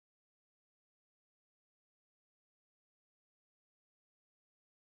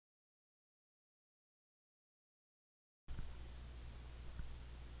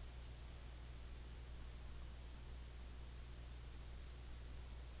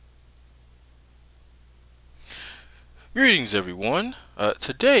Greetings everyone.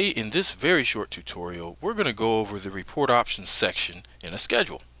 Today in this very short tutorial we're going to go over the report options section in a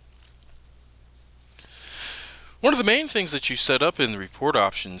schedule. One of the main things that you set up in the report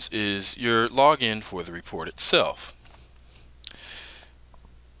options is your login for the report itself.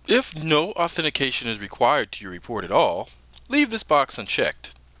 If no authentication is required to your report at all, leave this box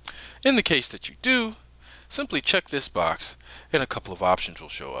unchecked. In the case that you do, simply check this box and a couple of options will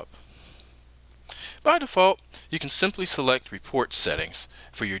show up. By default, you can simply select report settings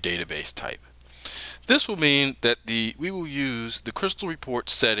for your database type. This will mean that we will use the Crystal Report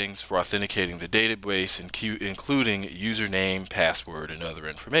settings for authenticating the database, including username, password, and other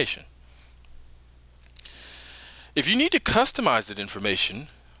information. If you need to customize that information,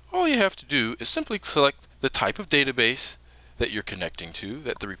 all you have to do is simply select the type of database that you're connecting to,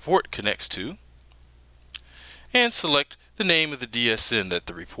 that the report connects to, and select the name of the DSN that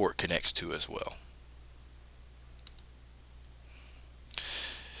the report connects to as well.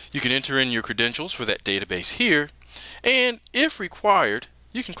 You can enter in your credentials for that database here, and if required,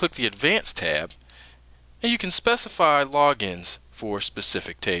 you can click the Advanced tab and you can specify logins for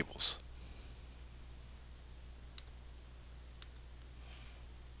specific tables.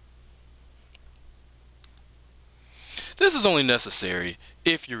 This is only necessary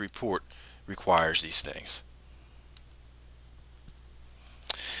if your report requires these things.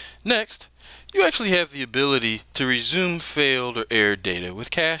 Next, you actually have the ability to resume failed or errored data with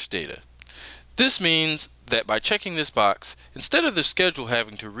cache data. This means that by checking this box, instead of the schedule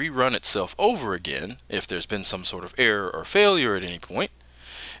having to rerun itself over again if there's been some sort of error or failure at any point,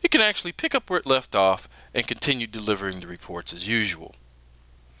 it can actually pick up where it left off and continue delivering the reports as usual.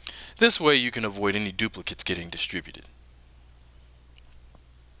 This way you can avoid any duplicates getting distributed.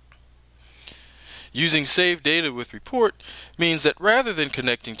 Using Save Data with Report means that rather than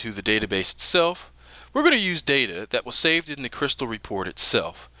connecting to the database itself, we're going to use data that was saved in the Crystal report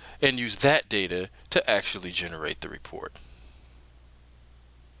itself and use that data to actually generate the report.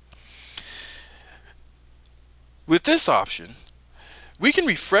 With this option, we can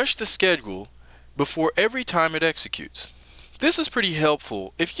refresh the schedule before every time it executes. This is pretty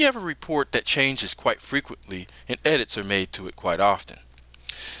helpful if you have a report that changes quite frequently and edits are made to it quite often.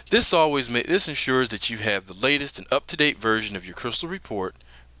 This ensures that you have the latest and up-to-date version of your Crystal report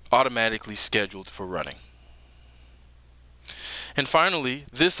automatically scheduled for running. And finally,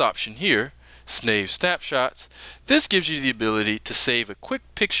 this option here, Save Snapshots, this gives you the ability to save a quick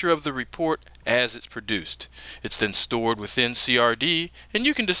picture of the report as it's produced. It's then stored within CRD, and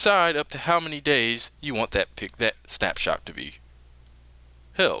you can decide up to how many days you want that snapshot to be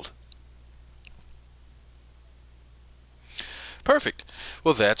held. Perfect.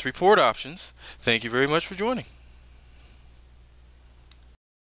 Well, that's report options. Thank you very much for joining.